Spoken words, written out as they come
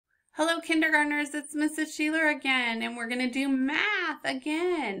Hello, kindergartners. It's Mrs. Sheila again, and we're going to do math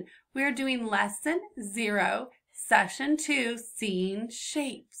again. We're doing lesson 0, session 2, seeing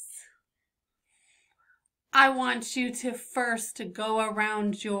shapes. I want you to first go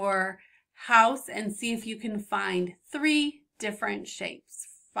around your house and see if you can find 3 different shapes.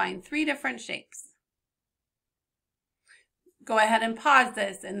 Find 3 different shapes. Go ahead and pause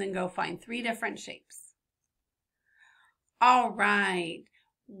this and then go find 3 different shapes. All right.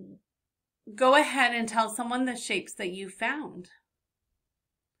 Go ahead and tell someone the shapes that you found.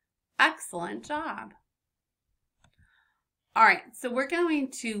 Excellent job. All right, so we're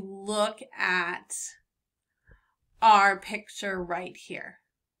going to look at our picture right here.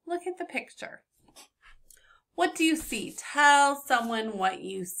 Look at the picture. What do you see? Tell someone what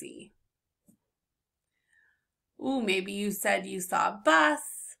you see. Ooh, maybe you said you saw a bus,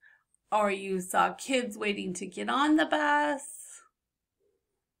 or you saw kids waiting to get on the bus.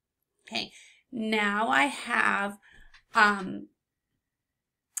 Okay, now I have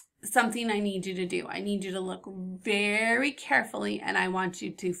something I need you to do. I need you to look very carefully, and I want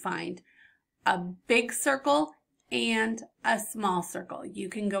you to find a big circle and a small circle. You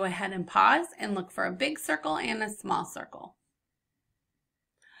can go ahead and pause and look for a big circle and a small circle.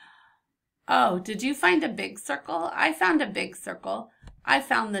 Oh, did you find a big circle? I found a big circle. I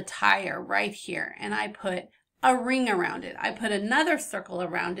found the tire right here, and I put a ring around it. I put another circle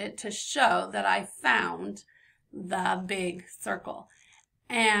around it to show that I found the big circle.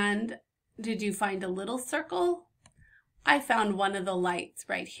 And did you find a little circle? I found one of the lights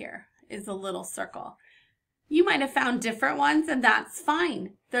right here is a little circle. You might have found different ones, and that's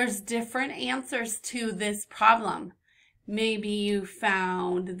fine. There's different answers to this problem. Maybe you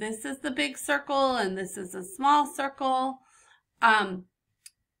found this is the big circle and this is a small circle.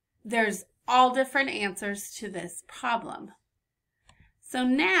 There's all different answers to this problem. So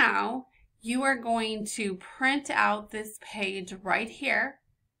now you are going to print out this page right here,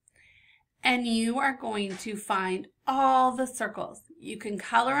 and you are going to find all the circles. You can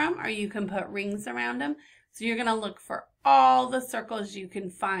color them or you can put rings around them. So you're going to look for all the circles you can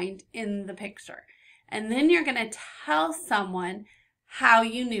find in the picture. And then you're going to tell someone how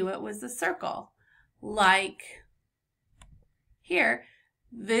you knew it was a circle. Like here,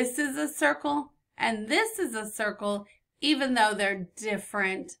 this is a circle and this is a circle, even though they're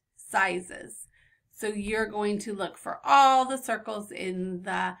different sizes. So you're going to look for all the circles in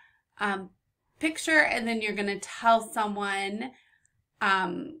the picture, and then you're going to tell someone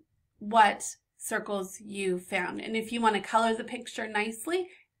what circles you found. And if you want to color the picture nicely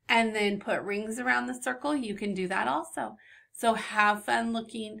and then put rings around the circle, you can do that also. So have fun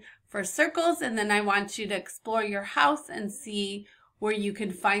looking for circles, and then I want you to explore your house and see where you can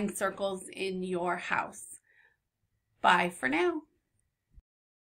find circles in your house. Bye for now.